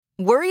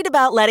Worried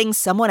about letting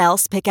someone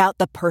else pick out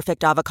the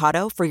perfect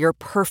avocado for your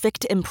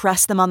perfect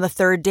impress them on the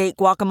third date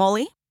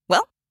guacamole?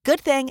 Well, good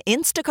thing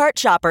Instacart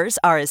shoppers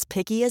are as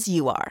picky as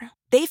you are.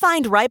 They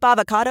find ripe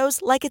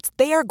avocados like it's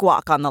their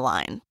guac on the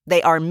line.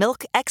 They are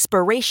milk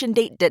expiration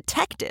date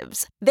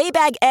detectives. They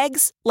bag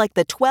eggs like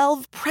the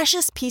 12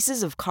 precious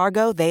pieces of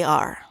cargo they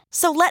are.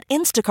 So let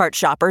Instacart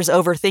shoppers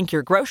overthink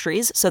your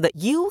groceries so that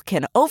you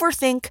can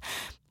overthink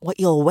what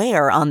you'll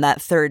wear on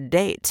that third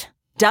date.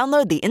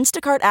 Download the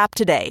Instacart app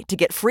today to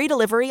get free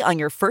delivery on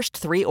your first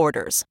 3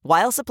 orders,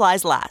 while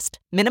supplies last.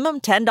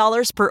 Minimum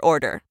 $10 per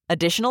order.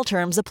 Additional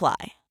terms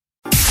apply.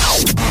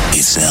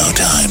 It's now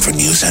time for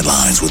news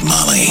headlines with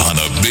Molly on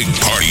the Big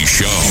Party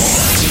Show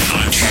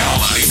on Channel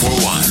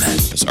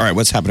 94.1. All right,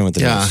 what's happening with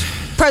the news?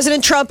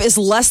 President Trump is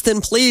less than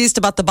pleased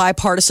about the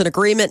bipartisan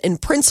agreement in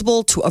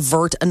principle to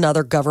avert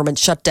another government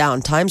shutdown.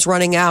 Time's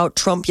running out.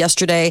 Trump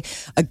yesterday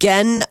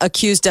again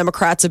accused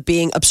Democrats of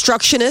being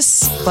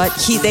obstructionists, but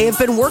they have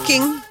been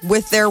working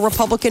with their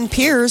Republican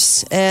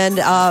peers. And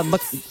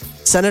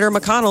Senator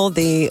McConnell,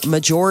 the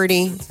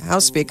majority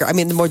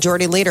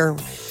leader,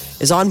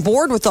 is on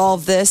board with all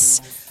of this.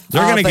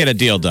 They're going to get a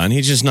deal done.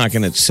 He's just not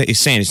going to say, he's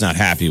saying he's not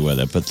happy with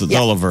it, but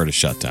they'll avert a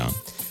shutdown.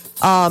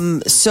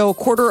 So a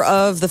quarter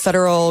of the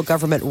federal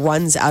government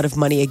runs out of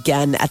money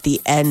again at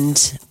the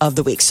end of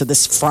the week. So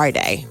this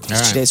Friday,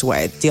 just 2 days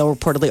away. The deal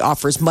reportedly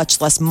offers much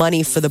less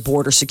money for the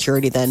border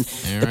security than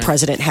the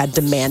president had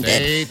demanded.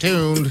 Stay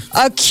tuned.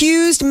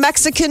 Accused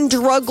Mexican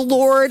drug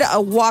lord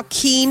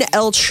Joaquin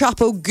El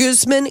Chapo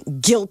Guzman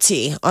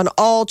guilty on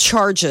all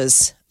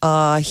charges.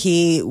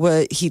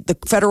 The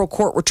federal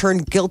court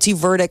returned guilty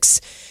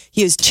verdicts.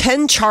 He has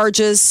 10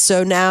 charges,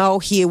 so now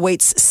he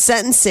awaits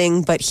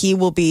sentencing, but he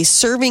will be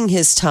serving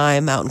his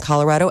time out in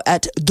Colorado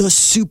at the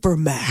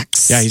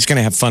Supermax. Yeah, he's going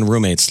to have fun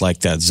roommates like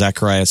that.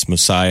 Zacharias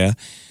Messiah.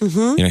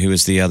 Mm-hmm. You know, he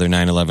was the other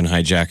 9/11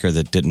 hijacker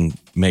that didn't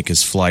make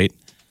his flight.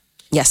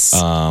 Yes.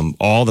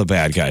 All the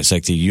bad guys,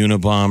 like the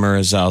Unabomber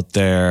is out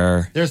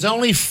there. There's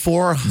only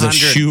 400. The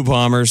shoe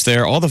bombers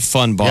there. All the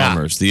fun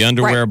bombers. The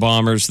underwear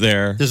bombers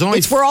there. There's only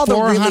it's where all the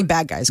really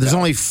bad guys go. There's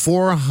only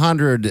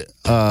 400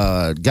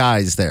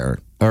 guys there,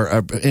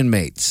 or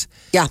inmates.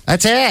 Yeah.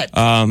 That's it.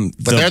 But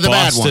they're the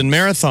bad Boston ones.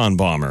 Marathon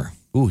bomber.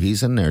 Ooh,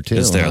 he's in there too.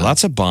 Is there?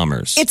 Lots of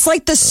bombers. It's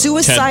like the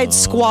Suicide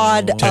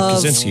Squad Ted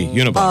Kaczynski,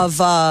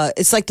 Unabomber.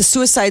 it's like the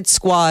Suicide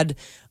Squad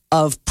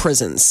of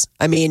prisons.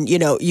 I mean, you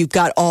know, you've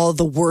got all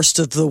the worst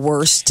of the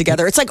worst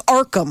together. It's like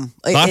Arkham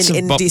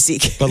in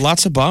DC. But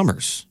lots of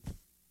bombers.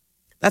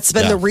 That's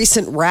been the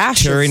recent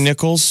rash. Terry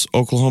Nichols,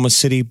 Oklahoma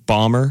City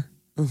bomber.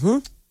 Mm-hmm.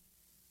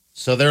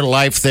 So their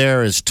life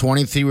there is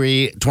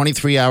 23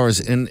 hours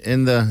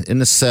in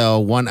the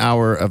cell, 1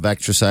 hour of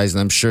exercise,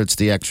 and I'm sure it's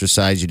the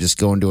exercise. You just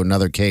go into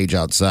another cage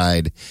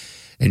outside,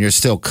 and you're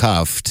still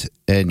cuffed,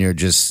 and you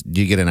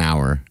get an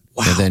hour,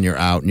 and then you're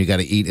out, and you got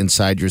to eat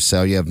inside your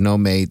cell. You have no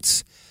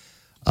mates.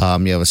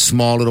 You have a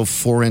small little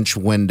 4-inch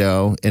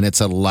window, and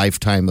it's a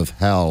lifetime of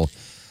hell.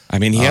 I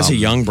mean, he has a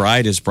young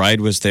bride. His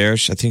bride was there.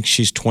 I think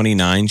she's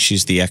 29.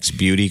 She's the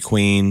ex-beauty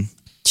queen.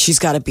 She's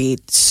got to be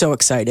so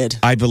excited.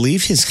 I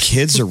believe his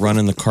kids are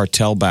running the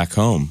cartel back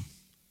home.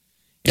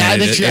 Yeah, I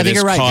think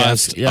you're right.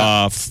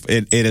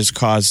 It has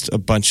caused a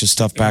bunch of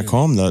stuff back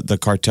home. The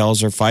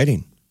cartels are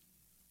fighting.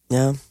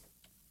 Yeah.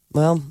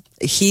 Well,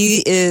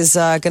 he is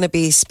going to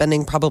be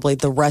spending probably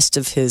the rest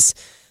of his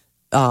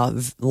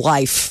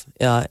life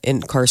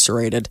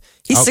incarcerated.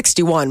 He's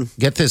 61.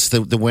 Get this: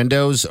 the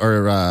windows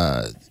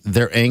are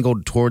they're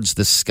angled towards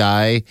the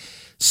sky,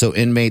 so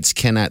inmates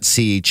cannot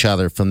see each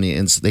other from the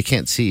inside. They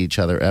can't see each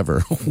other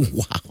ever.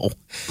 Wow!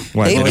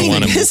 Why, they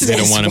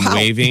don't want him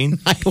waving.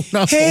 I don't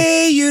know.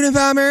 Hey,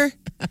 Unabomber!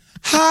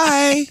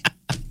 Hi.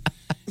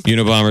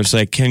 Unabomber's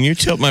like, can you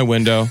tilt my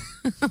window?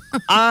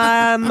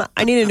 I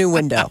need a new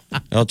window.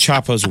 El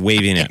Chapo's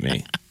waving at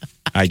me.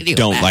 I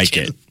don't like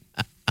it.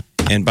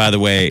 And by the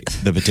way,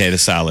 the potato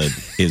salad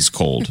is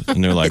cold.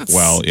 And they're like,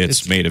 well,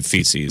 it's made of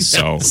feces,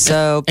 so I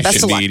best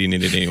should of be luck. eating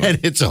it anyway.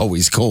 And it's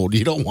always cold.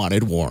 You don't want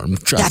it warm.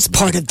 That's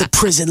part of the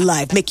prison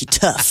life. Make you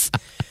tough.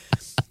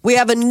 We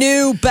have a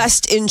new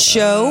Best in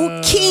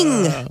Show.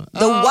 King,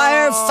 the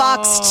Wire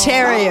Fox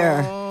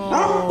Terrier,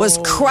 was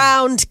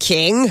crowned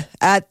king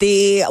at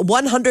the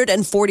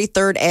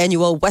 143rd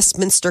annual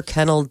Westminster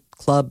Kennel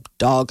Club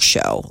Dog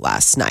Show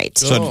last night.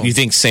 So you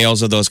think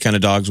sales of those kind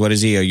of dogs, what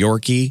is he, a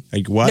Yorkie?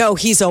 Like what? No,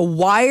 he's a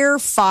Wire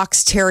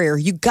Fox Terrier.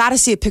 You got to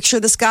see a picture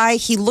of this guy.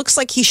 He looks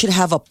like he should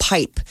have a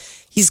pipe.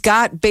 He's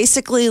got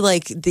basically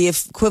like the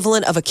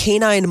equivalent of a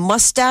canine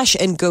mustache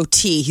and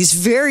goatee. He's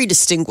very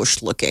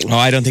distinguished looking. Oh,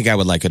 I don't think I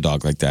would like a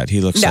dog like that.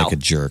 He looks like a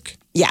jerk.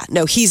 Yeah,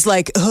 no, he's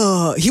like,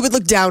 he would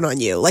look down on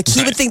you. Like,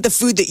 he would think the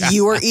food that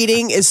you are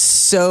eating is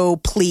so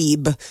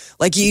plebe.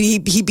 Like,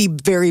 he'd be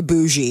very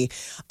bougie.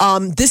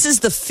 This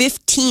is the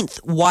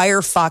 15th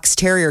Wire Fox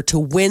Terrier to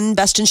win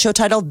Best in Show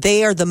title.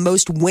 They are the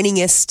most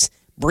winningest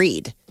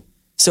breed.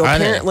 So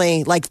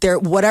apparently, like, they're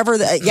whatever,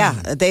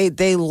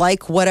 they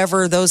like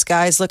whatever those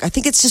guys look. I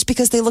think it's just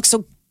because they look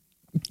so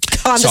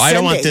condescending. So I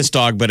don't want this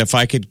dog, but if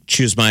I could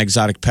choose my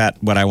exotic pet,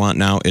 what I want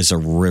now is a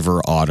river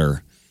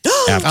otter.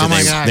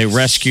 after they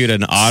rescued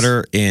an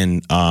otter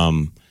in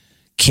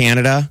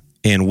Canada,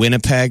 in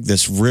Winnipeg.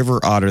 This river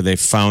otter they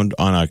found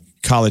on a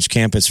college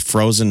campus,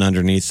 frozen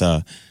underneath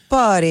a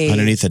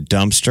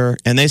dumpster,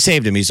 and they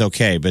saved him. He's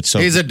okay, but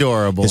he's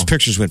adorable. His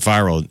pictures went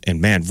viral,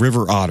 and man,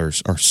 river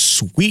otters are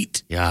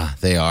sweet. Yeah,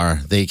 they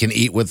are. They can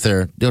eat with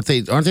their. Aren't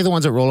they the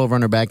ones that roll over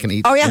on their back and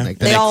eat? Oh yeah, like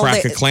they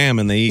crack a clam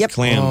and they eat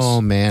clams.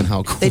 Oh man,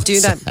 how cool! They do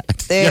that.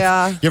 They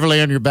you ever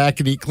lay on your back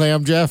and eat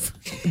clam, Jeff?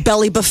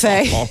 Belly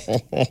buffet.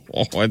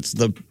 It's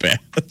the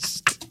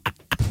best.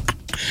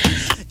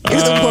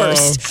 You're the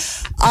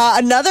worst.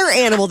 Another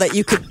animal that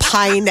you could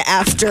pine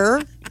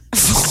after.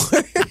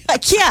 I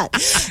can't.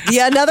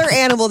 Another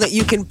animal that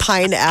you can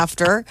pine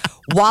after.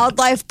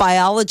 Wildlife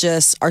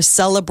biologists are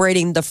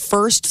celebrating the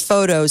first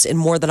photos in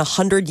more than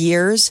 100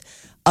 years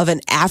of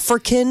an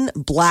African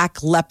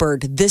black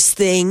leopard. This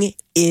thing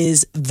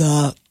is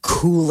the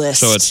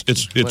coolest. So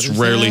it's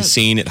rarely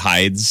seen. It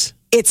hides.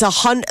 It's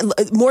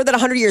more than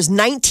 100 years.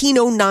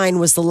 1909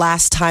 was the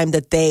last time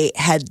that they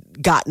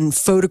had gotten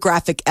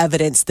photographic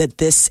evidence that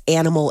this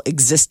animal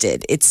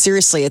existed. It's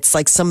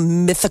like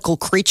some mythical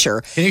creature.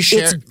 Can you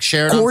share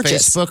it on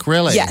Facebook?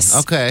 Really?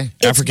 Yes. Okay.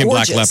 African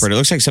black leopard. It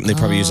looks like something they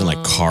probably use in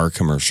like car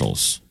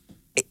commercials.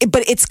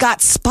 But it's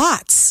got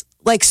spots.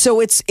 Like,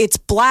 so it's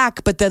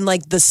black, but then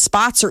like the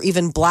spots are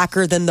even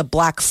blacker than the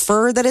black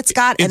fur that it's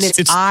got. And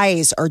its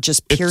eyes are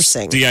just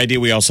piercing. It's the idea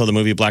we all saw the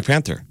movie Black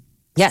Panther.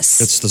 Yes.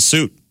 It's the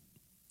suit.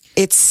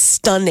 It's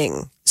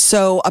stunning.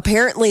 So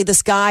apparently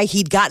this guy,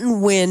 he'd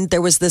gotten wind.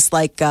 There was this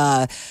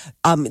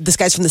this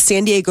guy's from the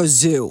San Diego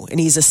Zoo, and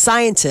he's a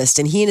scientist,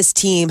 and he and his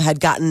team had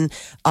gotten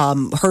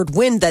heard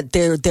wind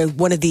that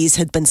one of these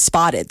had been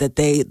spotted, that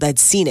they'd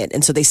seen it.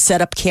 And so they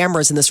set up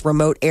cameras in this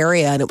remote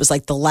area, and it was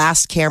like the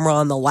last camera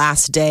on the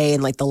last day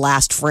and like the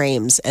last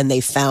frames, and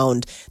they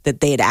found that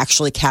they had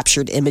actually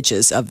captured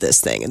images of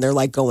this thing, and they're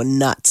like going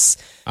nuts.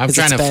 I'm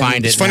trying to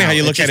find it. It's funny how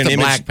you look at an image,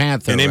 Black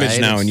Panther,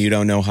 now, and you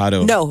don't know how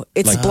to. No,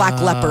 it's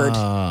black leopard.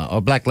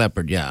 Black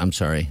leopard. Yeah, I'm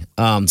sorry.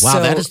 Wow,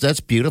 that's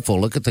beautiful.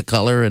 Look at the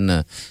color and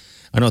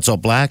I know it's all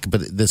black,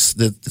 but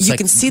you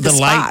can see the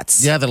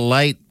spots. Light, yeah, the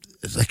light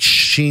like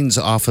sheens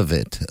off of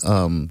it.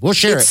 We'll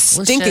share it.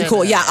 Stinking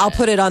cool. Yeah, I'll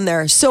put it on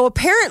there. So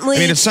apparently,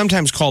 it's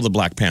sometimes called the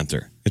Black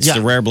Panther. It's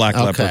the rare black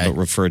leopard, but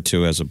referred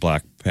to as a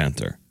Black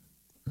Panther.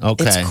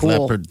 Okay, it's cool.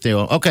 Leopard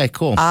deal. Okay,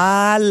 cool.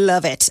 I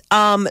love it.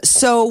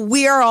 So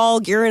we are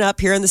all gearing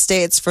up here in the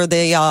States for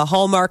the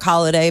Hallmark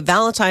holiday,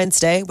 Valentine's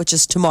Day, which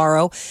is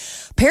tomorrow.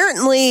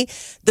 Apparently,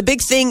 the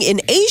big thing in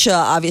Asia,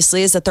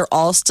 obviously, is that they're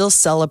all still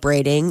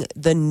celebrating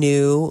the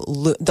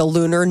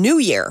Lunar New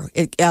Year.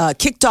 It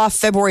kicked off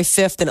February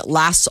 5th, and it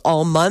lasts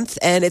all month.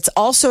 And it's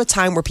also a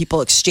time where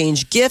people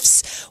exchange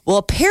gifts. Well,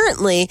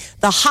 apparently,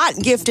 the hot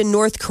gift in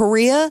North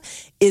Korea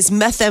is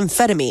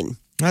methamphetamine.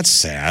 That's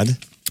sad.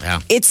 Yeah.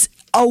 It's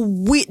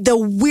the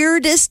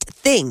weirdest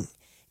thing.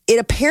 It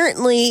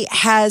apparently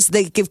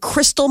they give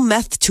crystal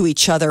meth to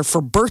each other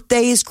for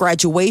birthdays,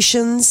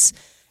 graduations,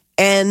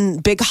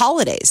 and big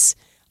holidays.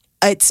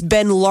 It's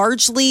been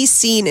largely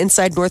seen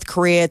inside North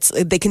Korea.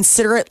 They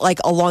consider it like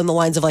along the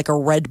lines of like a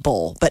Red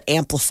Bull, but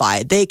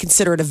amplified. They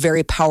consider it a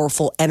very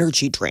powerful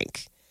energy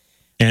drink.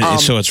 And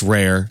so it's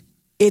rare.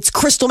 It's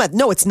crystal meth.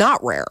 No, it's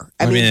not rare.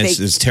 I mean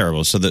it's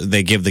terrible. So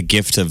they give the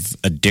gift of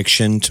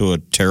addiction to a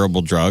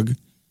terrible drug.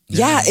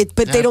 Yeah,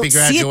 but they don't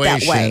see it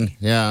that way.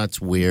 Yeah, it's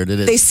weird.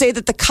 It is. They say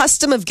that the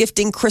custom of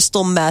gifting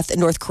crystal meth in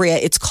North Korea,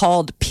 it's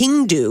called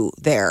pingdu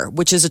there,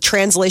 which is a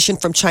translation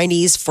from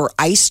Chinese for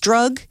ice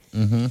drug.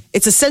 Mm-hmm.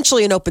 It's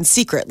essentially an open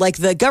secret. Like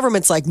the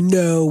government's like,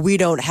 no, we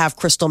don't have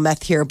crystal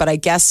meth here. But I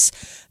guess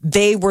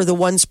they were the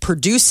ones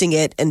producing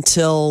it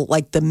until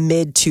like the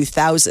mid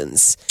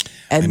 2000s.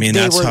 And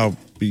that's how,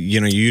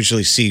 you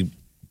usually see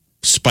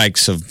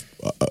spikes of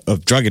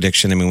drug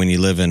addiction. I mean, when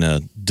you live in a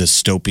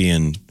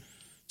dystopian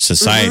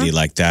society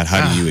like that,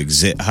 how do you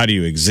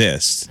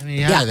exist? I mean,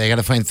 they got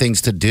to find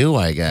things to do,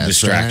 I guess.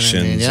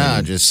 Distractions.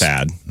 Right? Just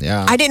sad.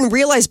 Yeah. I didn't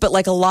realize, but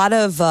like a lot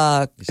of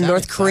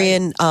North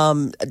Korean,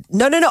 no.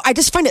 I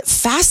just find it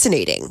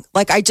fascinating.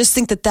 Like, I just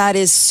think that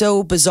is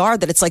so bizarre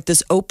that it's like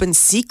this open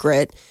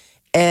secret.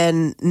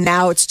 And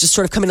now it's just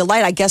sort of coming to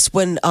light. I guess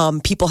when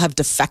people have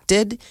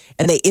defected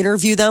and they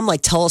interview them,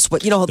 like, tell us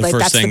what, the like, first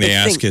that's thing the big they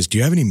ask thing. is, do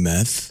you have any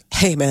meth?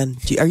 Hey, man,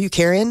 are you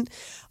carrying?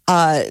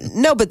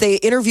 No, but they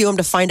interview them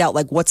to find out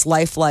like what's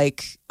life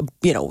like,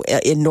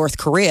 in North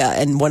Korea.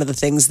 And one of the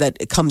things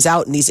that comes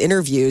out in these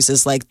interviews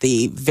is like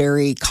the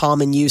very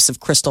common use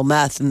of crystal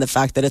meth and the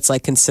fact that it's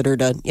like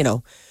considered a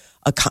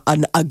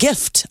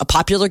gift, a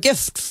popular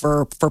gift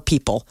for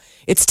people.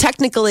 It's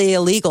technically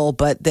illegal,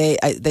 but they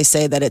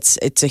say that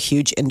it's a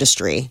huge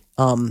industry.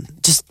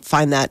 Just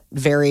find that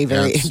very,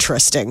 very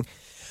interesting.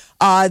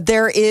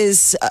 There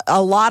is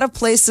a lot of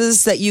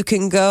places that you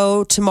can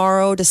go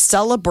tomorrow to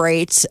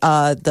celebrate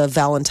the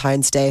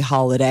Valentine's Day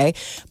holiday.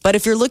 But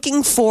if you're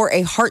looking for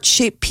a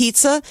heart-shaped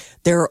pizza,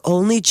 there are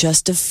only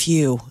just a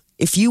few.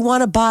 If you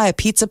want to buy a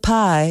pizza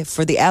pie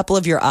for the apple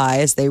of your eye,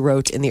 as they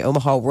wrote in the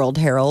Omaha World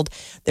Herald,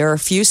 there are a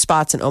few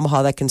spots in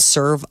Omaha that can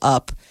serve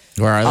up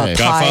Where are they?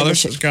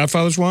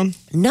 Godfather's one?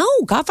 No,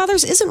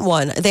 Godfather's isn't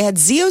one. They had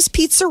Zio's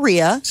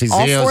Pizzeria, See,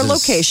 all Zio's four is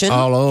location.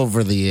 all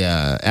over the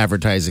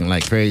advertising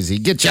like crazy.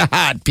 Get your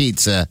hot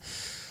pizza.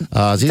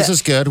 Zio's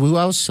is good. Who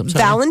else? I'm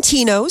sorry.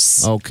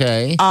 Valentino's.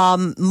 Okay.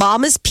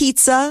 Mama's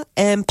Pizza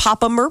and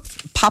Papa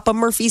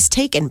Murphy's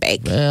Take and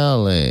Bake.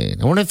 Really?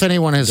 I wonder if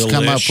anyone has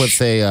come up with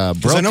a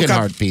broken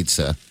heart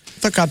pizza.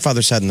 I thought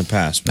Godfather's had in the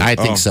past. I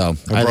think so.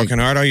 A broken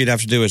heart, all you'd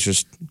have to do is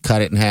just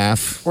cut it in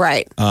half.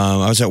 Right.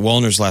 I was at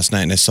Wellner's last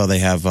night and I saw they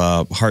have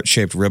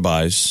heart-shaped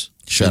ribeyes.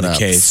 Shut in up. the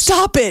case.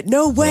 Stop it.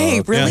 No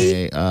way.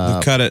 Really? You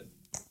cut it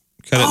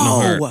in the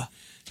heart.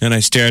 And I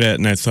stared at it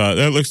and I thought,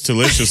 that looks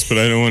delicious, but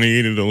I don't want to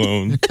eat it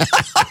alone.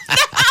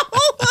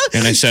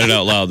 And I said it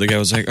out loud. The guy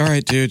was like, all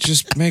right, dude,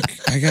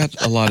 I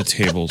got a lot of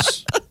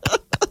tables.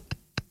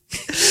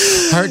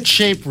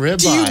 Heart-shaped ribeye.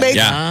 Do you make,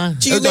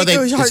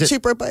 a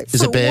heart-shaped ribeye?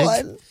 Is it big?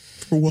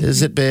 What?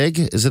 Is it big?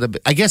 Is it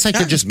I guess I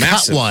could just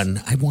massive. cut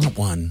one. I want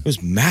one. It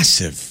was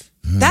massive.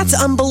 That's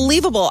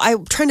unbelievable.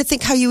 I'm trying to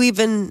think how you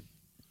even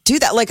do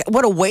that. Like,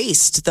 what a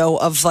waste, though,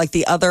 of like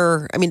the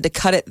other. I mean, to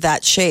cut it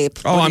that shape.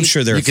 Oh, I'm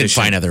sure they're You can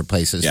efficient. find other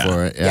places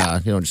for it. Yeah.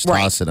 You don't just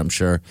toss it, I'm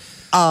sure.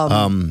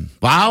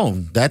 Wow.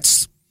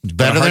 That's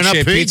better than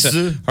a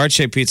pizza.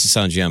 Heart-shaped pizza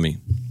sounds yummy.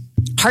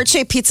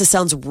 Heart-shaped pizza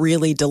sounds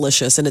really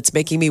delicious, and it's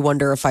making me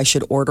wonder if I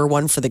should order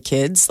one for the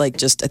kids.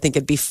 Like, I think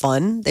it'd be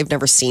fun. They've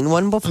never seen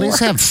one before. Let's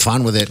have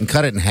fun with it and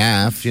cut it in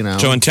half, you know.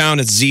 So in town,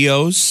 it's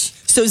Zio's.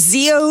 So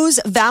Zio's,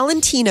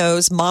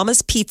 Valentino's,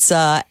 Mama's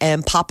Pizza,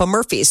 and Papa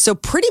Murphy's. So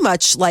pretty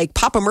much like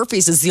Papa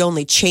Murphy's is the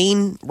only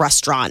chain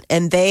restaurant,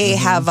 and they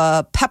have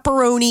a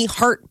pepperoni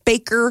heart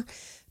baker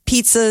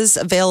pizzas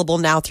available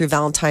now through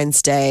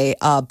Valentine's Day.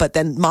 But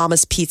then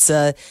Mama's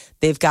Pizza,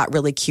 they've got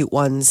really cute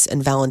ones,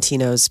 and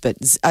Valentino's. But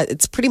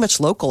it's pretty much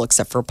local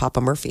except for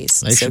Papa Murphy's.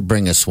 They should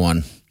bring us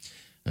one.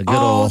 A good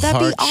old that'd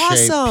be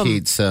heart-shaped awesome.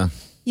 pizza.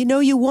 You know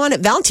you want it.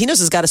 Valentino's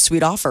has got a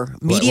sweet offer.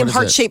 Medium what is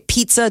heart-shaped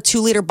pizza,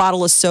 2-liter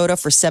bottle of soda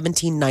for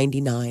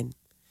 $17.99.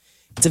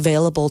 It's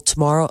available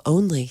tomorrow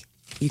only.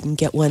 You can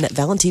get one at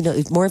Valentino.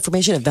 More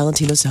information at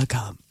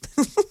valentinos.com.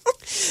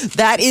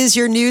 That is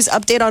your news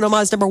update on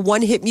Omaha's number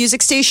one hit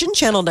music station,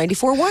 Channel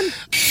 94.1.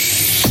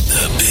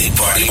 The Big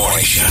Party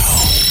Morning Show.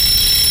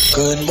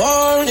 Good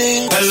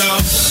morning. Hello.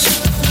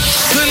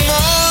 Good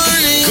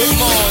morning. Good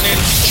morning.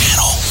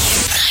 Channel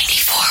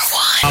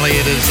 94.1. Holly,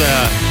 it is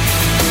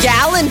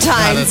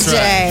Galentine's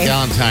Day.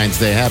 Galentine's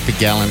Day. Happy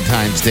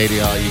Galentine's Day to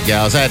all you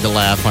gals. I had to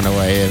laugh on the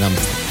way, and I'm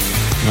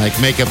like,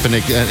 make up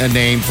a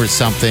name for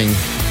something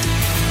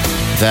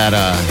that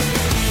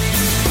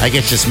I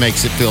guess just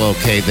makes it feel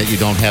okay that you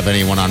don't have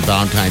anyone on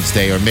Valentine's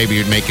Day, or maybe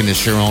you're making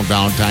this your own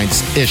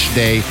Valentine's-ish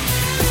day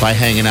by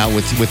hanging out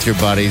with your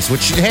buddies,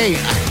 which, hey,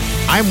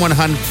 I'm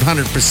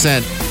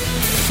 100%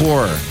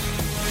 for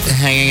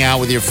hanging out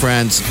with your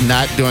friends,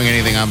 not doing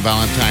anything on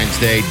Valentine's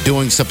Day,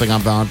 doing something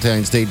on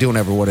Valentine's Day, doing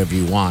whatever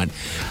you want.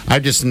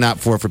 I'm just not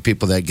for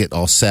people that get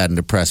all sad and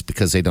depressed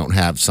because they don't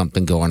have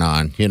something going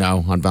on,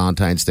 on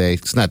Valentine's Day.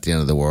 It's not the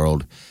end of the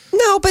world.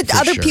 No, but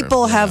other sure,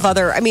 people have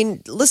other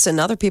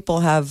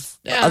people have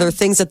other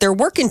things that they're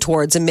working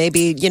towards, and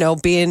maybe,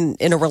 being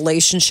in a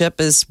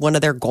relationship is one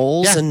of their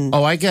goals. Yeah. And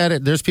I get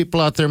it. There's people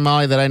out there,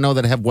 Molly, that I know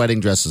that have wedding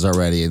dresses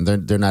already, and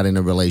they're not in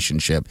a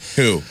relationship.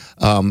 Who?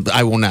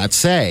 I will not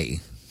say.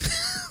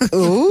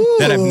 Ooh.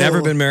 That have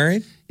never been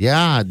married?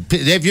 Yeah.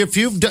 If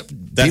you've done,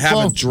 That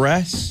have a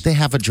dress? They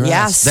have a dress.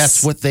 Yes.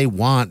 That's what they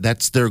want.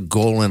 That's their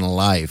goal in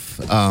life.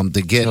 To I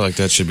get. feel like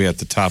that should be at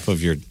the top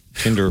of your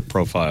Tinder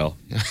profile.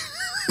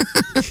 I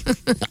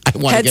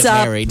want to Heads get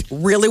up, married.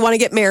 really want to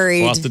get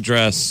married. Off the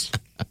dress.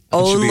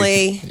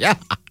 Only. Yeah.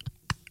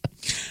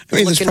 I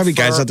mean, there's Looking probably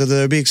guys for- out there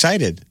that would be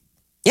excited.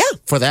 Yeah.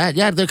 For that,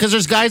 yeah, because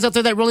there's guys out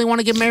there that really want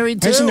to get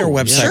married too. Isn't there a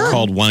website Sure.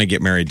 called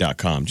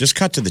wannagetmarried.com? Just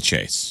cut to the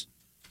chase.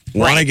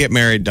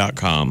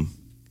 Wannagetmarried.com.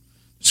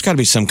 There's got to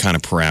be some kind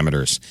of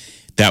parameters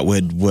that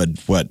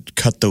would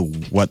cut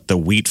the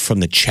wheat from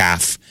the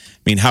chaff.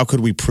 I mean, how could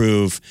we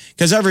prove?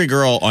 Because every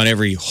girl on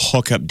every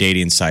hookup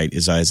dating site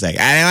is always like,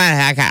 I don't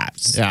want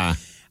hookups. Yeah.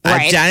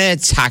 I've done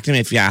it. Talk to me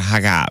if you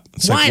hook up.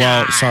 It's Why like,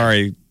 well, not?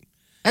 sorry.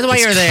 That's why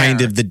It's you're there.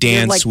 kind of the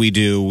dance like- we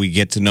do. We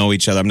get to know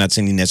each other. I'm not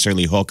saying you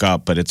necessarily hook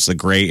up, but it's the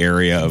gray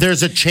area of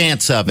There's a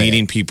chance of it.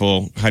 meeting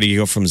people. How do you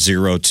go from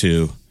 0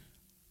 to,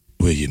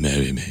 will you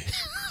marry me?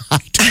 I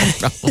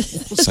don't know.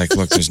 It's like,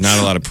 look, there's not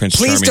a lot of Prince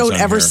Please Charmings don't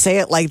on ever here. say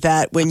it like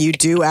that when you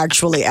do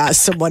actually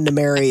ask someone to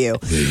marry you.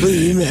 Will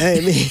you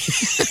marry me?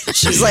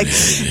 She's like,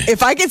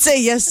 if I could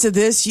say yes to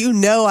this,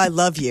 I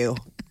love you.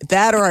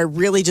 That, or I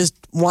really just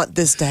want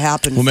this to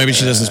happen. Well, maybe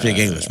she doesn't speak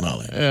English,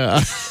 Molly.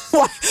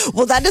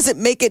 Well, that doesn't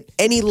make it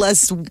any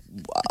less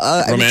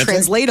Romantic?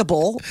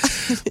 translatable.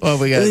 Well,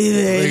 we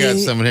got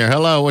someone here.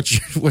 Hello,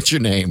 what's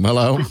your name?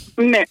 Hello,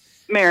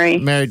 Mary.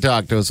 Mary.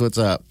 Talk to us. What's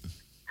up?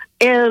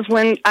 Is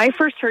when I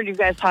first heard you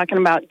guys talking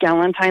about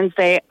Galentine's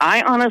Day,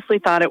 I honestly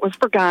thought it was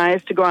for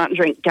guys to go out and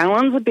drink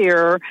gallons of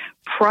beer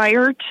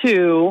prior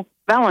to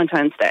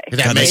Valentine's Day.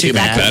 That makes maybe you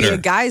That better. could be a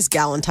guy's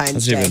Galentine's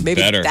That's Day. even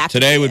Maybe better. that could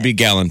Today be would it. be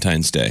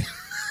Galentine's Day.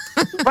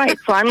 Right.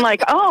 So I'm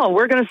like, oh,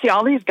 we're going to see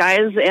all these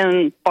guys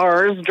in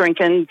bars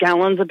drinking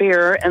gallons of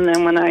beer. And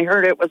then when I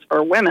heard it was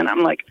for women,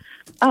 I'm like,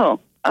 oh,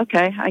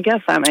 okay. I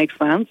guess that makes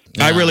sense.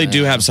 I really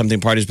do have something.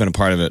 Party's been a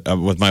part of it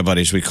with my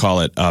buddies. We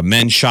call it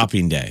Men's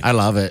Shopping Day. I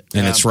love it.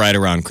 And it's right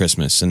around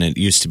Christmas. And it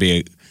used to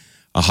be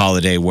a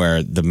holiday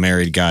where the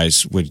married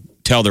guys would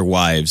tell their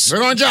wives, We're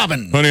going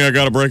shopping. honey, I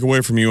got to break away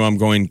from you. I'm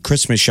going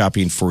Christmas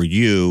shopping for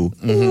you.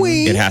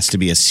 It has to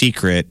be a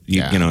secret.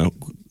 You know,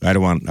 I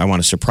want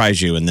to surprise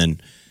you. And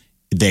then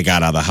they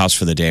got out of the house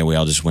for the day and we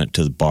all just went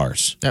to the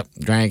bars. Yep.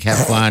 Drank,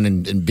 had fun,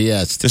 and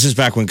BS. This is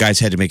back when guys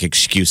had to make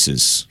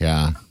excuses.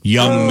 Yeah.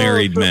 Young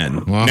married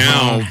men.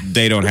 Now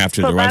they don't have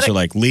to. So Their wives that- are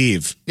like,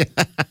 leave.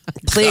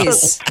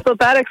 Please. So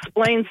that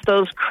explains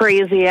those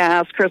crazy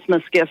ass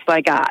Christmas gifts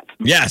I got.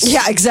 Yes.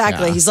 Yeah,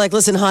 exactly. Yeah. He's like,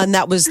 listen, hon,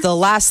 that was the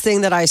last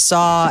thing that I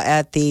saw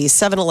at the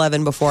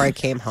 7-Eleven before I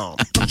came home.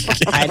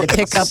 I had to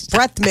pick up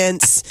breath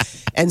mints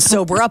and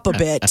sober up a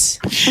bit.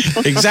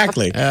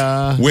 Exactly.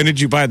 When did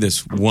you buy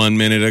this? 1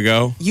 minute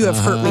ago? You have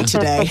hurt me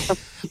today.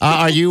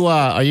 Are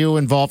you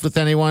involved with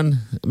anyone,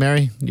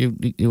 Mary? You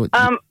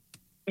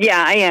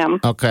Yeah, I am.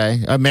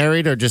 okay.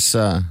 Married or just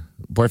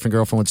boyfriend,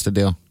 girlfriend? What's the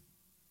deal?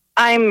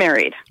 I'm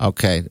married.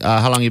 Okay.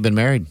 How long you been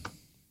married?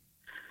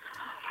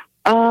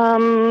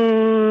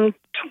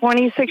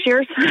 26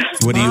 years.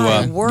 What do you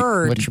My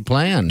word. What's your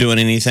plan? doing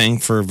anything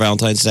for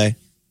Valentine's Day?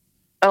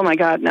 Oh my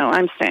God, no,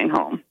 I'm staying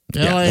home.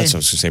 Yeah, Really? that's what I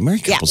was going to say.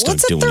 Married Yeah, couples well, don't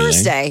it's a do anything.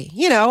 Thursday.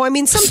 You know, I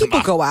mean, some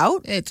people go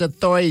out. It's a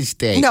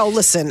Thursday. No,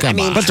 listen, I Come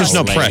mean, on. But there's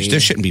no Lady. pressure. There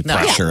shouldn't be No.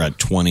 pressure at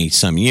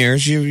 20-some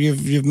years.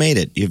 You've made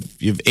it. You've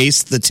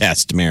aced the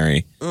test,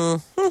 Mary.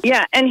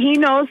 Yeah, and he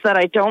knows that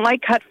I don't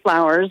like cut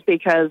flowers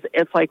because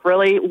it's like,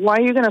 really, why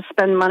are you going to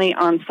spend money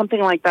on something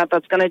like that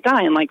that's going to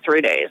die in like 3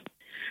 days?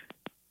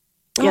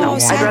 You know, I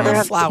I'd rather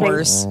have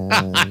flowers.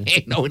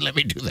 Hey, no, let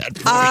me do that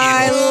for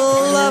I you.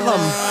 love them.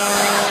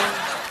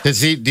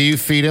 Do you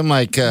feed him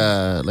like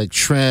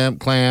shrimp,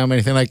 clam,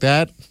 anything like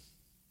that?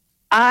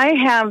 I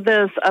have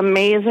this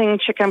amazing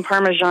chicken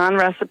parmesan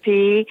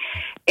recipe,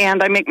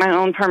 and I make my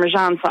own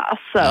parmesan sauce.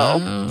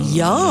 So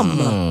Yum.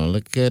 Oh,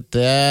 look at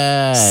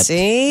that.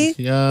 See?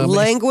 Yummy.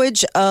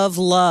 Language of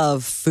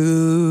love,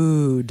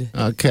 food.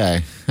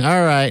 Okay.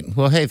 All right.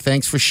 Well, hey,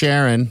 thanks for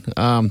sharing.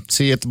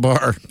 See you at the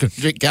bar. Go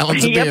drink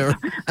gallons of Yep. beer.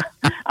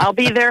 I'll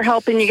be there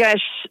helping you guys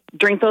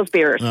drink those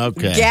beers.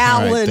 Okay.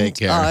 Galentine's All right, take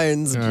care. Day.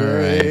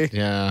 All right.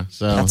 Yeah.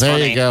 So That's there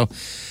funny. you go.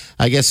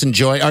 I guess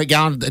enjoy. All right,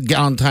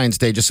 Valentine's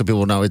Day, just so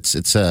people know, it's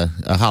a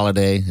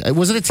holiday.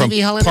 Was it a From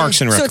TV holiday?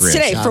 Parks and So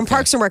Recreation. it's today from Okay.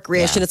 Parks and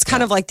Recreation. Yeah, It's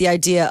kind of like the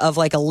idea of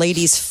like a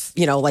ladies,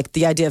 you know, like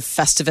the idea of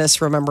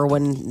Festivus. Remember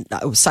when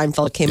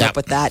Seinfeld came Yeah. up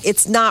with that?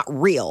 It's not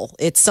real.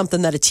 It's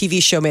something that a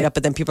TV show made up,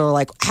 but then people are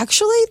like,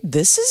 actually,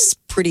 this is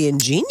pretty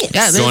ingenious.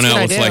 Yeah, that's Going a good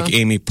out with idea. like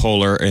Amy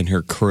Poehler and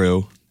her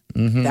crew.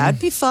 That'd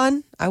be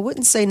fun. I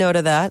wouldn't say no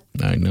to that.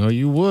 I know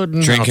you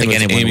wouldn't. I don't Drinking think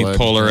with anyone Amy would.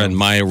 Poehler and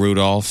Maya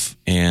Rudolph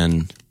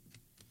and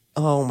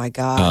Oh my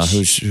gosh.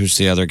 who's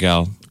the other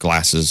gal?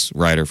 Glasses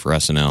writer for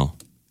SNL.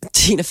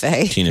 Tina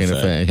Fey. Tina Tina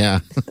Fey. Fey, yeah.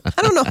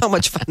 I don't know how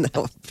much fun that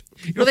would be.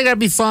 You don't think that'd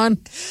be fun?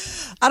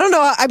 I don't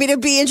know. I mean,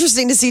 it'd be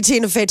interesting to see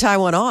Tina Fey tie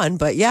one on,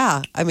 but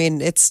yeah, I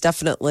mean, it's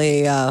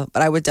definitely, but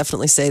I would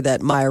definitely say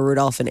that Maya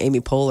Rudolph and Amy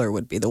Poehler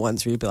would be the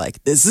ones where you'd be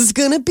like, this is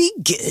going to be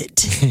good.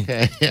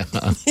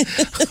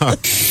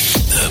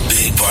 The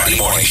Big Party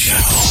Morning Show.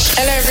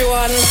 Hello,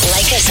 everyone.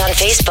 Like us on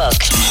Facebook.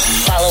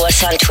 Follow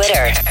us on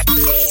Twitter.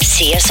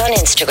 See us on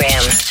Instagram.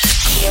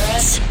 Hear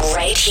us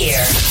right here.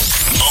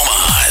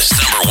 Omaha's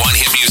 #1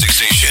 hit music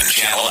station,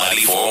 Channel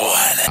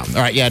 94.1.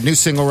 All right, yeah, new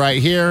single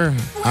right here.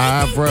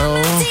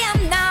 Bro.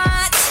 I'm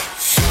not.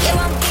 You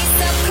won't be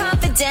so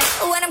confident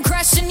when I'm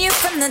crushing you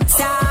from the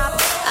top.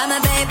 I'm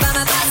a babe,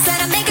 I'm a boss,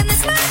 and I'm making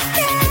this my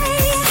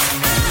day.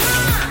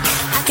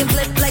 I can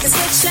flip like a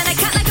switch and I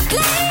cut like a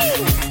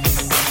blade.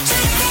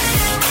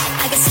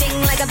 I can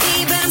sting like a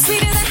bee, but I'm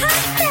sweeter than honey.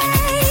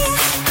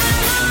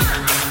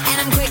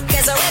 And I'm quick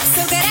as a whip,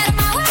 so get out of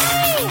my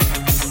way.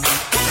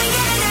 I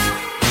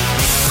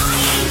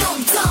ain't no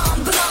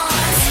dumb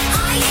blonde.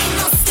 I ain't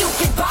no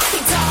stupid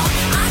Barbie doll.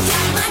 I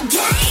got my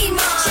game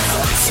on.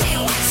 Watch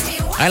me.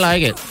 I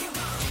like it.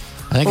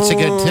 I think it's a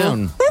good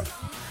tune.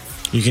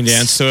 You can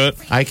dance to it?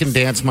 I can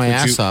dance my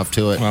ass you- off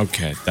to it.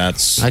 Okay,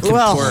 that's... I can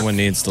Well- twerk. Everyone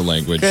needs the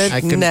language.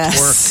 I can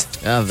Goodness.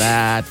 twerk to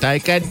that. I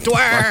can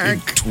twerk.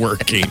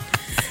 Twerking.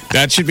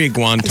 That should be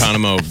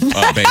Guantanamo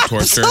Bay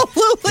torture.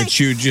 Absolutely. That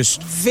you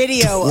just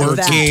Video of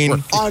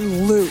Twerking. that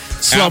on loop.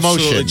 Slow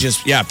absolutely motion.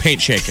 just, paint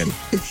shaking. You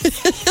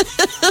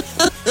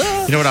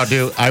know what I'll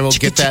do? I will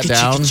get that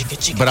down,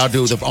 but I'll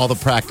do all the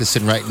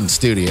practicing right in the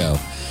studio.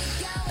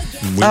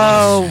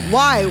 Oh,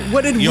 why?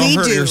 What did You'll we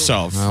hurt do?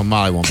 yourself. Oh,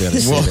 Molly won't be able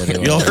to see it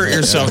anyway. You'll hurt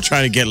yourself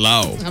trying to get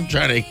low. I'm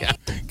trying to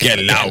Get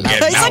low,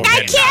 get He's low. like,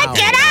 I can't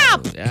get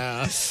up.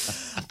 Yeah.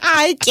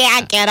 I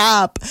can't get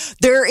up.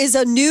 There is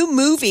a new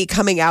movie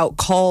coming out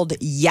called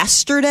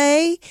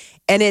Yesterday,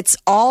 and it's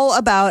all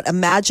about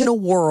imagine a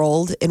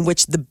world in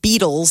which the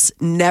Beatles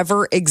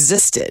never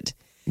existed.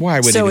 Why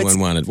would So anyone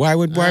want it? Why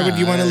would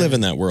you want to live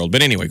in that world?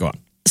 But anyway, go on.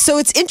 So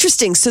it's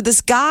interesting. So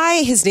this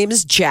guy, his name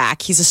is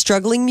Jack. He's a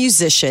struggling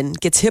musician,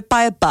 gets hit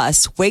by a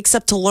bus, wakes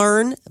up to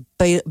learn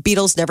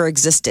Beatles never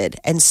existed.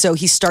 And so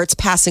he starts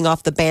passing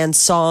off the band's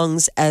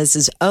songs as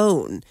his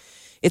own.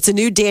 It's a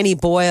new Danny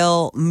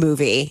Boyle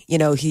movie. You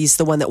know, he's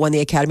the one that won the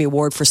Academy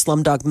Award for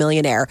Slumdog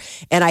Millionaire.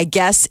 And I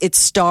guess it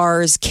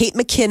stars Kate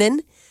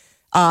McKinnon,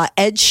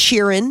 Ed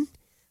Sheeran,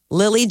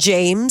 Lily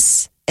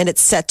James, and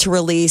it's set to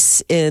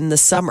release in the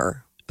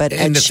summer. But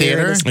in the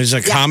theater? Is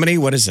it a comedy?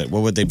 What is it?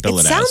 What would they bill it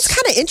as? It sounds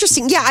kind of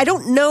interesting. Yeah, I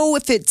don't know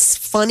if it's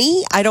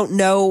funny. I don't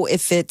know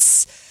if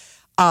it's...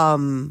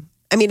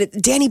 I mean,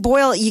 Danny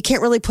Boyle, you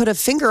can't really put a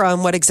finger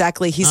on what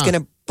exactly he's going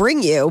to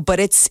bring you, but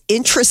it's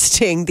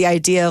interesting, the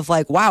idea of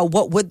like, wow,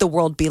 what would the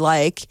world be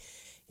like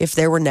if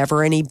there were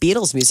never any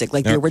Beatles music,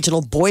 like the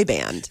original boy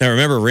band? Now,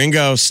 remember,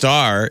 Ringo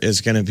Starr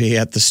is going to be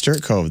at the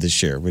Sturt Cove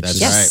this year, which is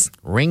right.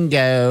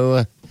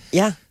 Ringo.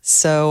 Yeah.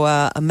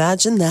 So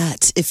imagine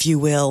that, if you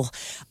will.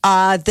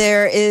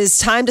 There is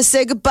time to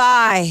say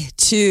goodbye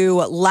to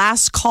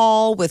Last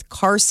Call with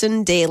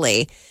Carson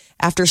Daly.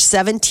 After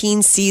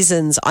 17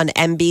 seasons on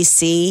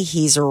NBC,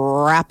 he's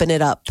wrapping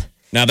it up.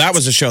 Now, that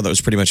was a show that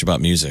was pretty much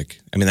about music.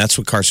 I mean, that's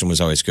what Carson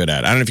was always good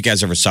at. I don't know if you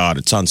guys ever saw it.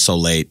 It's on so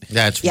late.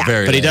 That's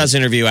very But he late. does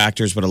interview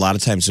actors, but a lot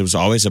of times it was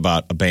always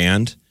about a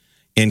band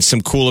and some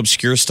cool,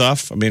 obscure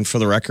stuff. I mean, for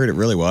the record, it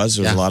really was.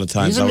 There was a lot of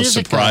times He's a I was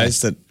music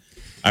surprised that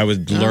I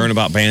would learn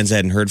about bands I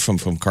hadn't heard from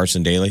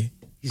Carson Daly.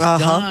 He's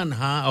done,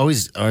 huh?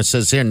 Always it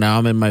says here, now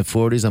I'm in my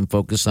 40s. I'm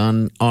focused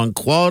on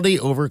quality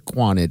over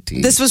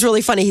quantity. This was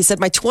really funny. He said,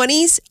 my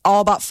 20s,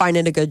 all about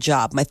finding a good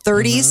job. My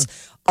 30s,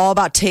 all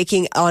about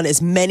taking on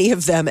as many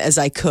of them as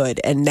I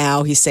could. And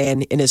now he's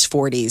saying in his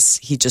 40s,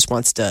 he just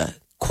wants to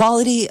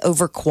quality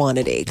over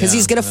quantity because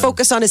he's going to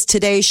focus on his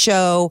Today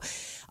Show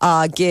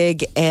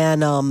gig and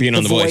Being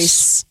on The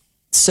Voice.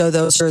 So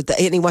those are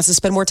and he wants to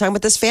spend more time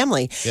with his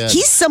family. Good.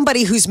 He's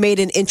somebody who's made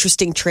an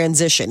interesting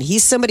transition.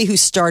 He's somebody who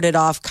started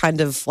off kind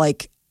of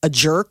like a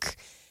jerk.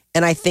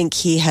 And I think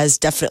he has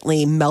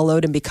definitely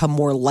mellowed and become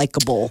more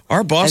likable.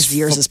 Our boss, as the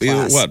years has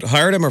passed. what,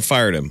 hired him or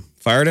fired him?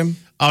 Fired him?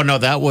 Oh no,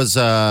 that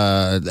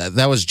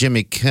was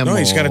Jimmy Kimmel. No,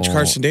 he's got a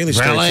Carson Daly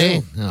story,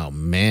 Really? too. Oh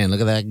man, look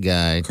at that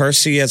guy.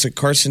 He has a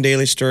Carson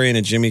Daly story and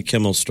a Jimmy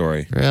Kimmel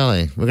story.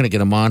 Really? We're gonna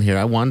get him on here.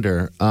 I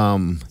wonder.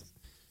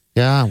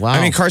 Yeah, wow.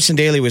 I mean, Carson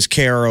Daly was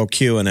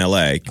KROQ in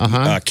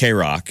LA,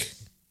 K-Rock.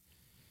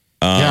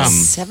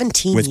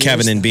 17 with years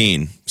Kevin and now.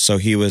 Bean. So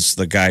he was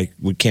the guy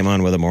who came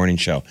on with a morning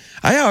show.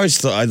 I always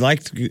thought I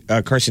liked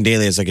Carson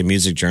Daly as like a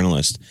music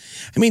journalist.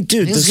 I mean,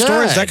 dude, He's the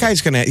stories good. that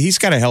guy's he's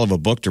got a hell of a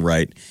book to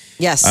write.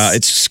 Yes.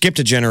 It's skipped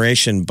a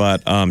generation,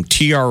 but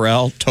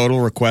TRL, Total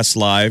Request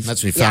Live,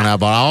 That's what we found out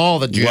about all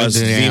the was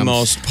the jams.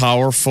 most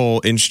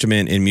powerful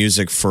instrument in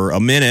music for a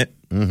minute.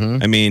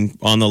 I mean,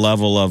 on the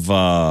level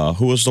of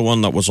who was the one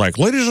that was like,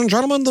 ladies and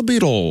gentlemen, the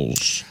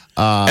Beatles?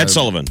 Ed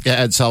Sullivan. Yeah,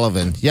 Ed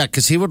Sullivan. Yeah,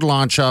 because he would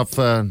launch off.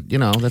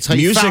 That's how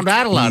you found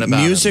out a lot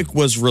about music him.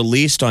 was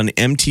released on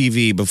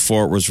MTV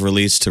before it was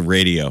released to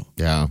radio.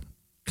 Yeah,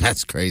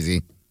 that's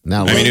crazy.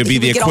 Now, I mean, it would be He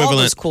the would get all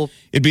equivalent. those cool-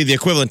 It'd be the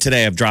equivalent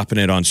today of dropping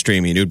it on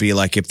streaming. It would be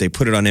like if they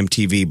put it on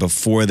MTV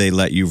before they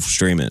let you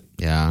stream it.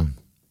 yeah.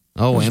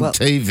 Oh,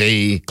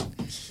 MTV.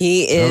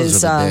 He Those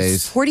is are the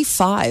days.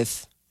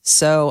 45.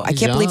 So I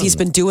can't believe he's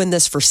been doing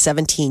this for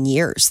 17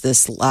 years,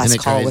 this Isn't last it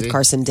call crazy? with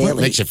Carson Well, it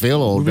Daly. makes you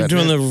feel old. We've been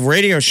doesn't doing it? the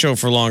radio show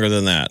for longer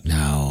than that.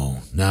 No.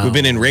 We've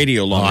been in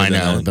radio longer I than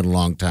know. that. It's been a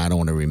long time. I don't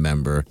want to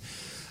remember.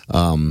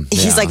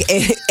 He's like,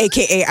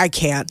 AKA, I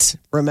can't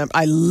remember.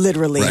 I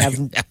literally have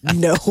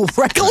no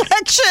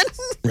recollection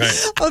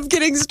of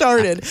getting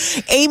started.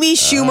 Amy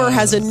Schumer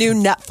has a new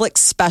Netflix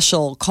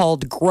special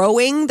called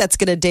Growing that's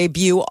going to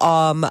debut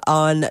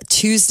on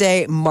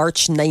Tuesday,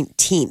 March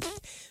 19th.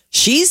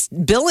 She's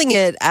billing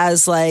it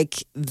as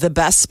like the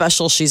best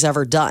special she's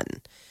ever done.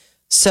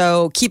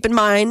 So keep in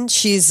mind,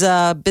 she's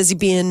busy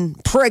being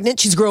pregnant.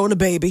 She's growing a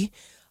baby.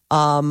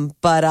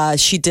 But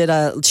she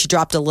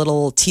dropped a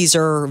little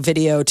teaser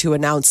video to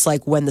announce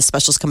like when the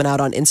special's coming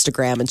out on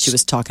Instagram, and she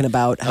was talking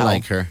about how I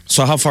like her.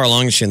 So how far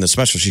along is she in the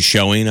special? She's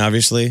showing,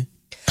 obviously.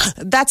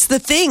 that's the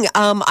thing.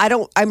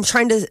 I'm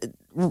trying to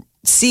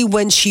see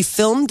when she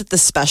filmed the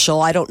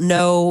special. I don't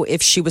know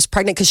if she was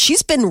pregnant because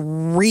she's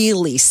been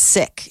really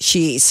sick.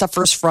 She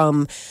suffers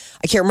from,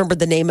 I can't remember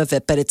the name of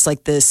it, but it's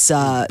like this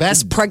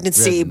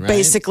pregnancy, Bedridden, right?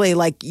 basically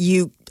like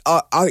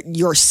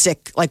you're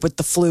sick like with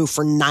the flu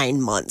for 9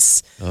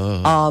 months.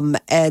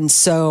 And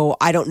so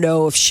I don't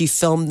know if she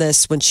filmed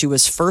this when she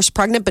was first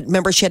pregnant, but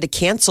remember she had to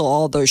cancel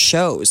all those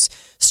shows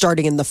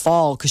starting in the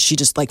fall because she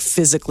just like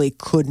physically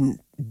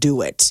couldn't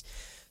do it.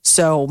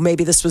 So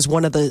maybe this was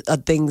one of the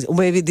things,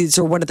 maybe these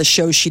are one of the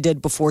shows she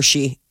did before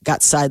she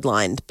got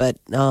sidelined. But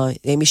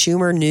Amy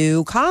Schumer,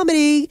 new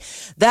comedy.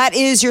 That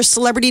is your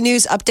celebrity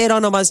news update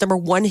on Omaha's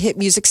 #1 hit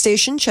music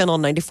station, Channel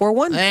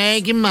 94.1.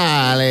 Thank you,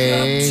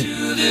 Molly.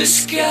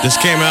 This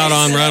came out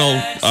on rental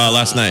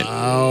last night.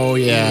 Oh,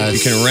 yes.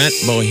 You can rent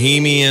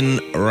Bohemian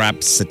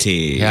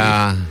Rhapsody.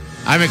 Yeah.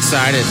 I'm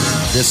excited.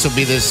 This will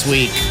be this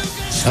week.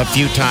 a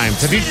few times.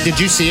 Did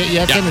you see it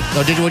yet? Yeah.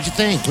 What'd you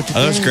think? Oh,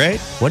 that was great.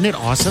 Wasn't it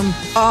awesome?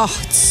 Oh,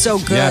 it's so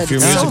good. Yeah, if you're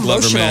a so music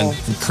lover, man,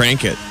 emotional.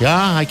 crank it.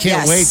 Yeah, I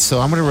can't Yes. wait. So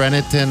I'm going to rent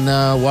it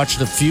and watch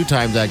it a few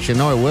times, actually. I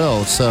know I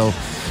will. So,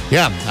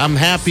 yeah, I'm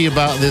happy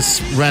about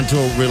this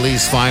rental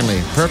release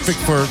finally. Perfect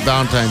for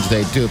Valentine's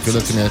Day, too, if you're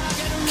looking at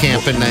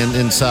camping and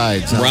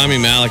inside. So. Rami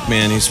Malek,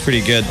 man, he's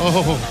pretty good.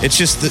 Oh. It's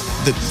just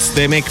that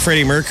they make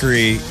Freddie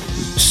Mercury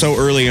so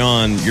early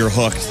on, you're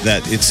hooked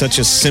that it's such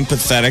a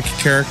sympathetic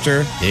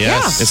character.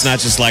 Yes. It's not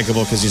just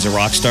likable because he's a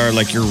rock star.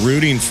 Like, you're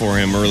rooting for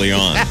him early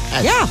on.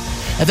 Yeah.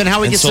 And then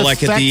how he And gets so,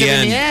 like, affected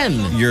at the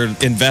end, you're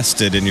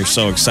invested and you're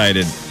so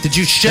excited. Did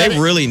you shed They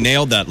it? really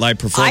nailed that live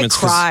performance. I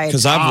cried.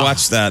 Because I've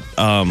watched that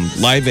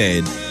Live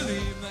Aid.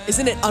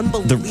 Isn't it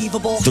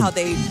unbelievable the how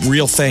they...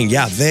 real thing.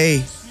 Yeah,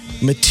 they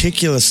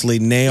meticulously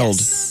nailed.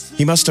 Yes.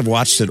 He must have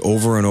watched it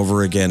over and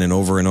over again and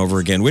over and over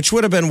again, which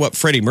would have been what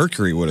Freddie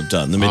Mercury would have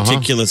done. The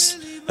meticulous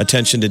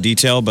attention to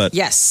detail, but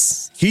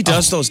Yes. he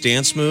does those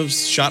dance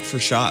moves shot for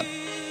shot.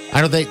 I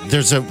don't think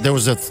there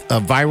was a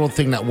viral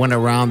thing that went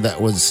around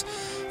that was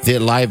the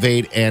Live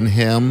Aid and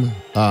him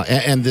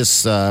and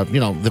this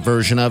the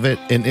version of it,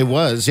 and it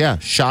was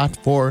shot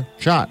for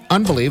shot,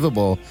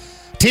 unbelievable.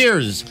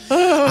 Tears.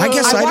 I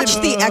guess I watched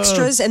the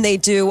extras, and they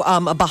do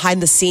a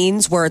behind the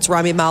scenes where it's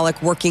Rami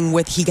Malek working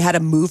with. He had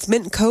a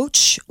movement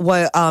coach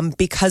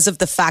because of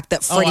the fact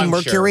that Freddie I'm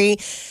Mercury,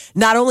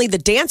 not only the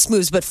dance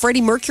moves, but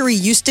Freddie Mercury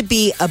used to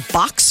be a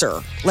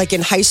boxer, like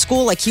in high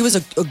school. Like he was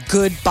a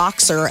good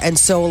boxer, and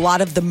so a lot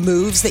of the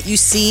moves that you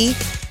see,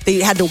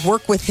 they had to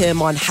work with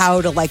him on how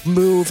to like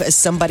move as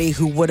somebody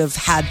who would have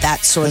had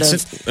that sort That's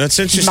of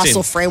interesting.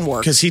 muscle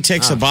framework. Because he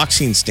takes a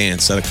boxing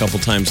stance at a couple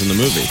times in the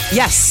movie.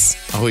 Yes.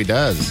 Oh, he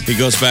does. He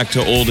goes back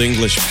to Old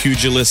English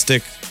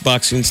pugilistic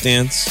boxing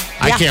stance.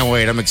 I can't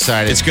wait. I'm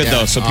excited. It's good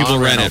though, so people All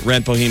rent right. it.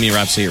 Rent Bohemian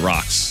Rhapsody. It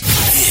rocks.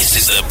 This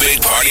is the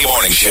Big Party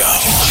Morning Show.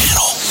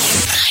 Channel